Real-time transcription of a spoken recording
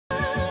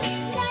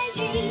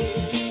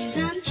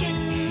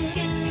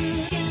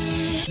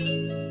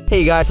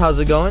Hey guys, how's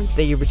it going?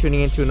 Thank you for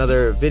tuning in to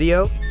another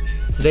video.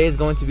 Today is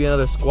going to be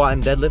another squat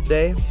and deadlift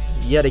day,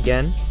 yet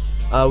again.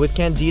 With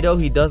Candido,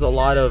 he does a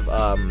lot of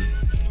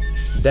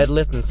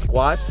deadlift and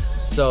squats,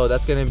 so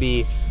that's going to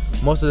be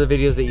most of the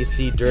videos that you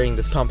see during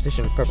this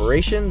competition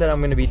preparation that I'm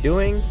going to be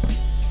doing.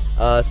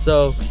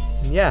 So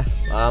yeah,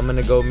 I'm going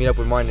to go meet up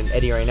with Martin and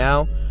Eddie right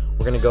now.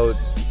 We're going to go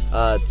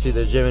to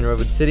the gym in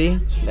Redwood City,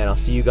 and I'll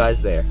see you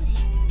guys there.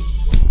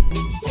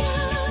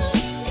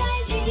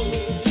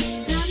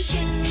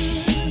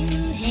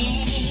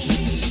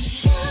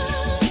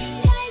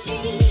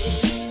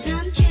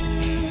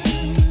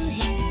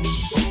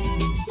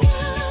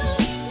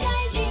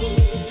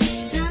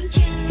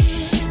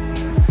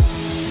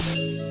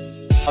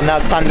 Now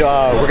it's time to,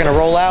 we're gonna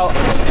roll out.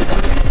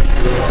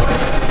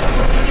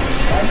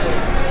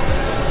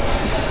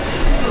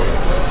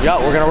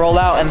 Yup, we're gonna roll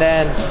out and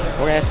then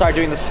we're gonna start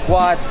doing the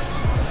squats.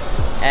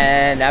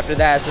 And after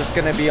that, it's just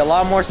gonna be a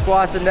lot more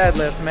squats and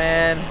deadlifts,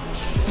 man.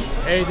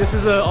 Hey, this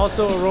is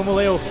also a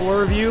lmao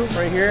 4 review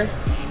right here.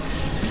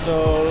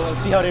 So let's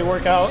see how they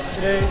work out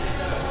today.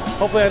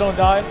 Hopefully I don't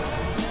die.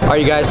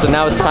 Alright you guys, so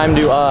now it's time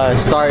to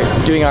start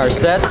doing our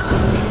sets.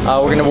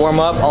 We're gonna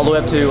warm up all the way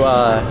up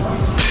to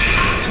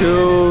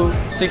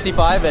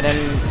 265, and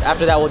then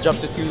after that we'll jump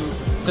to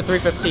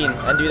 315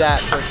 and do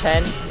that for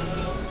 10,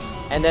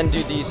 and then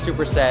do the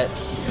superset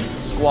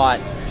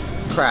squat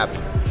crap.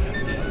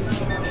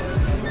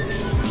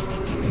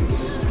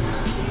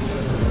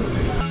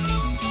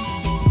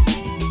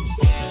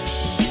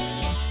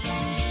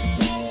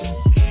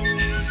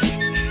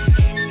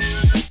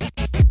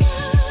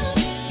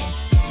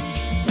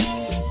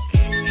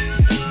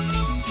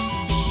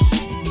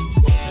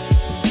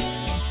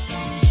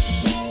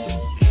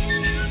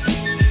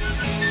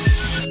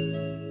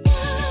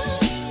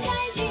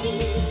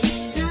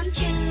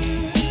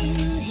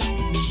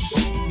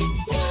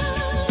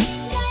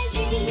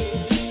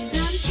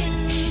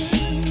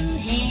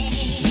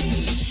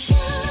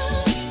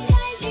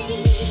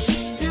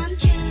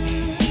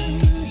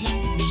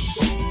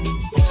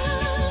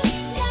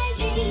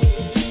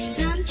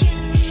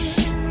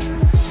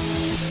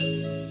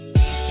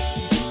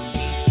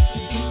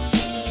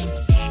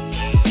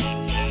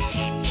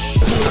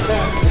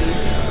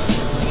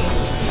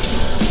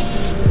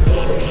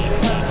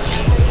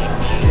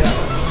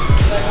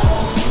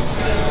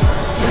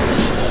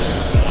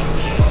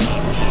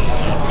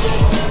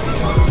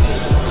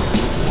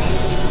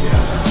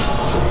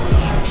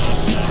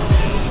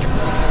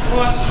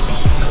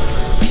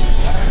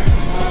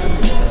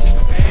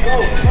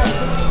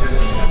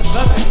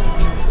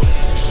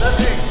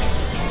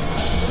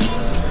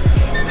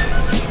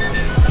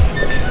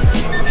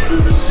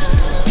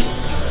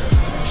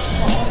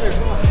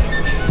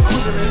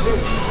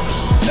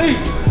 Hey!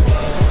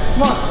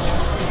 Come on!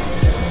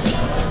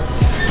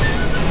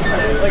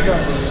 Leg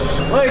up.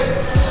 Legs!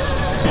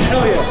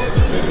 Hell yeah!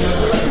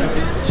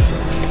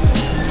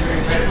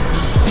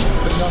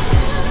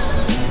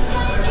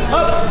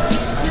 Up!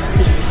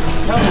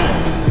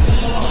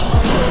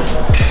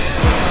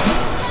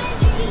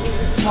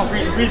 Come on,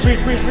 breathe.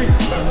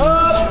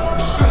 Up!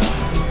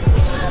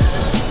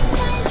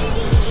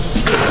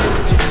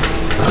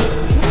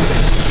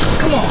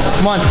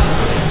 Come on.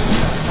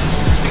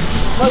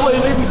 My way,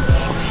 baby.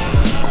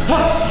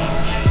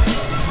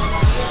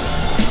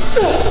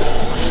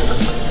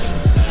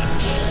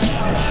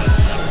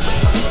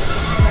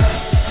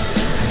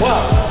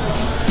 Wow.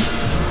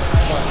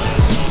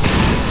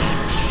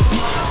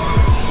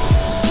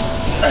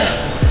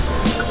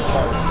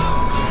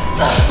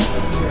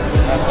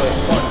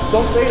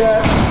 Don't say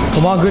that.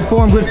 Come on, good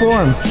form. Fuck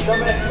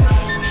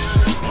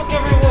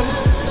everyone.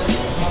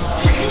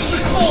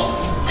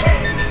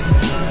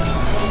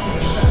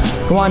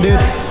 Come on,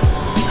 dude.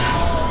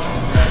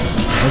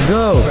 Let's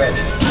go.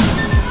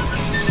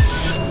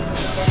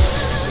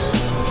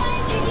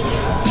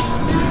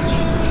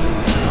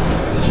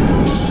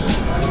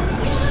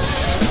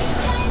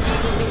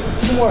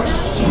 Two more.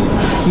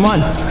 Come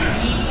on.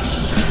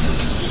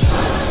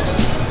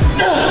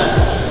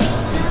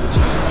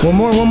 One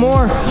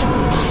more.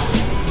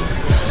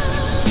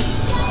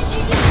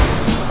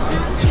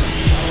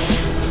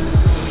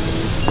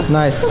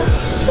 Nice.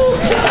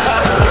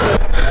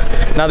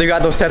 Now that we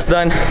got those sets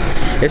done,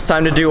 it's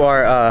time to do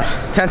our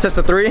 10 sets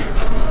of 3.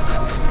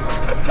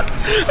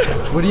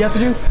 What do you have to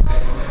do?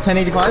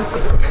 1085?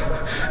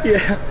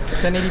 Yeah.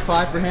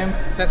 1085 for him,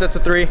 10 sets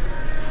of 3.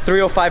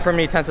 305 for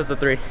me, 10 sets of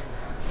 3.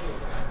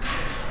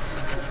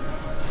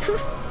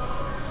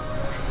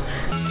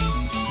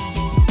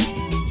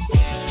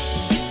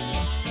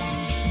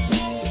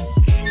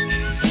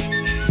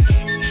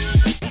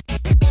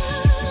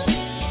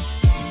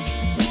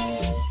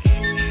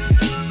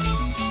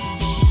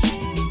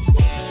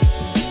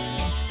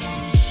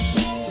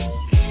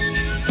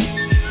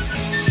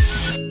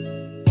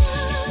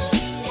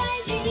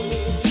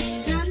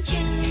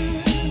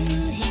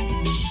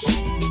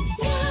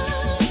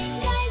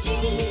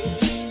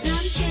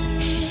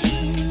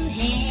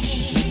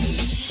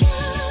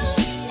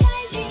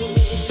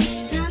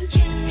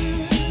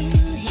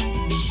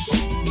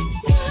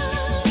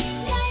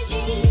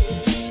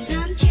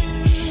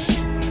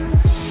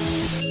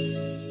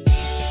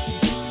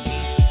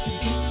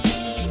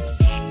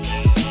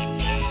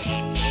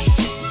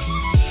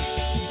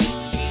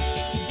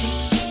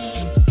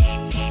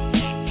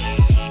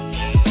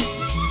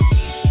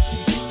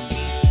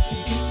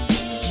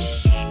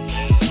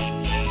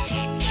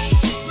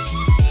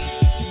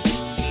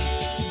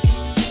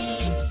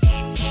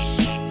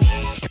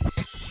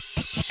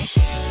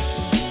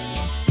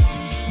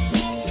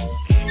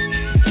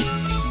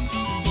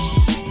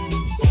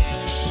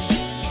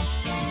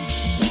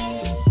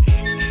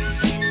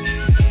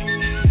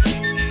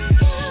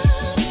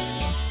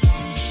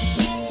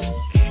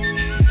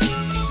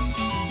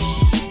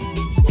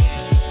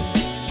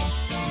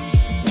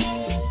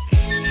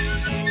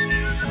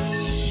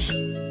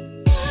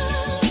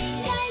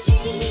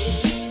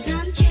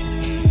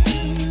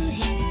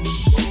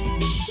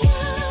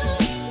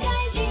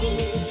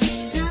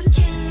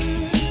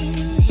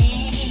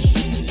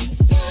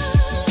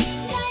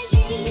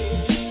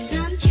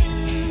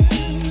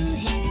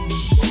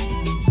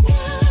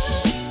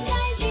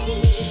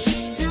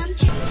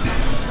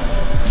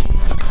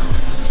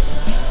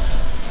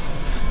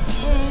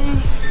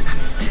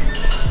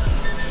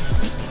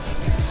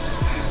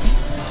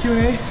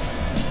 doing, eh?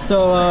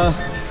 So,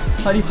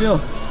 how do you feel?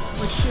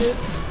 Like shit.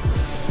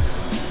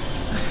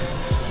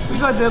 We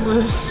got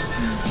deadlifts.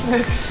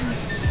 Next.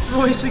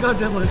 Royce, we got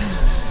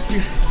deadlifts.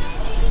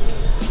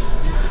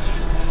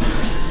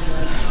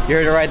 You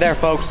heard it right there,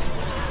 folks.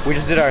 We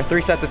just did our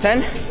 3 sets of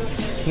 10.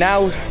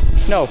 Now,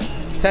 no,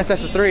 10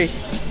 sets of 3.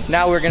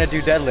 Now we're gonna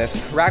do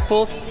deadlifts. Rack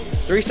pulls,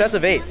 3 sets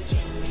of 8.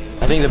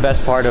 I think the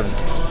best part of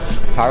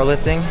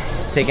powerlifting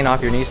is taking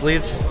off your knee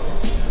sleeves.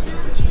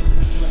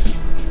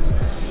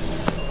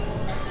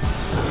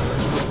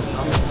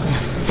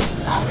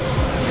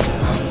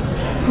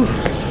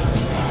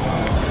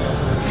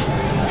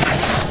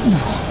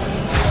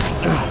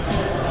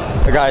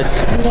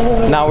 Guys,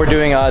 now we're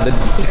doing the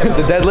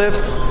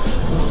deadlifts.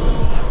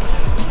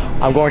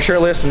 I'm going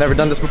shirtless. I've never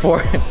done this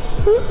before.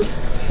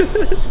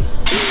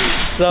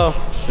 So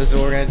this is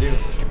what we're gonna do.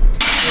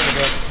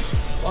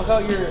 Lock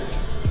out your.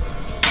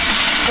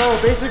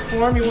 So basic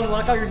form, you want to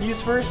lock out your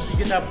knees first. So you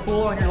get that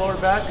pull on your lower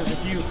back, because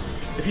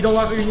if you don't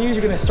lock out your knees,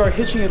 you're gonna start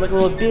hitching it like a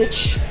little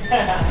bitch.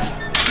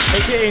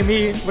 AKA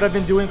me, what I've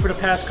been doing for the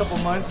past couple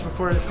months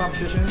before this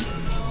competition.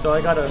 So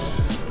I gotta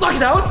lock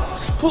it out.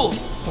 Just pull.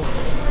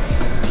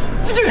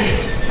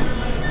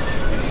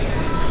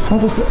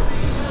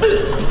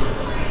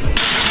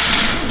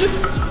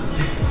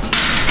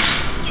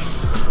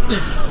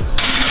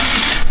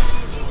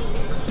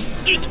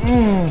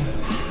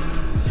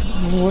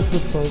 What the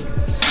fuck?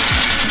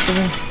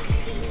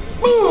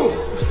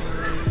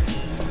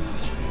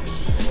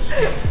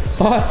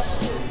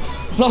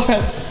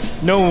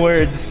 Thoughts. No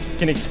words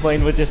can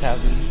explain what just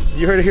happened.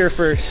 You heard it here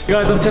first.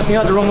 Guys, I'm testing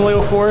out the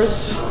lmao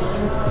 4s.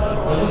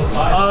 A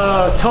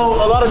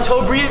lot of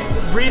toe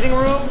breathing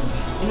room,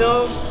 you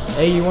know.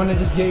 Hey, you want to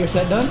just get your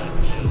set done?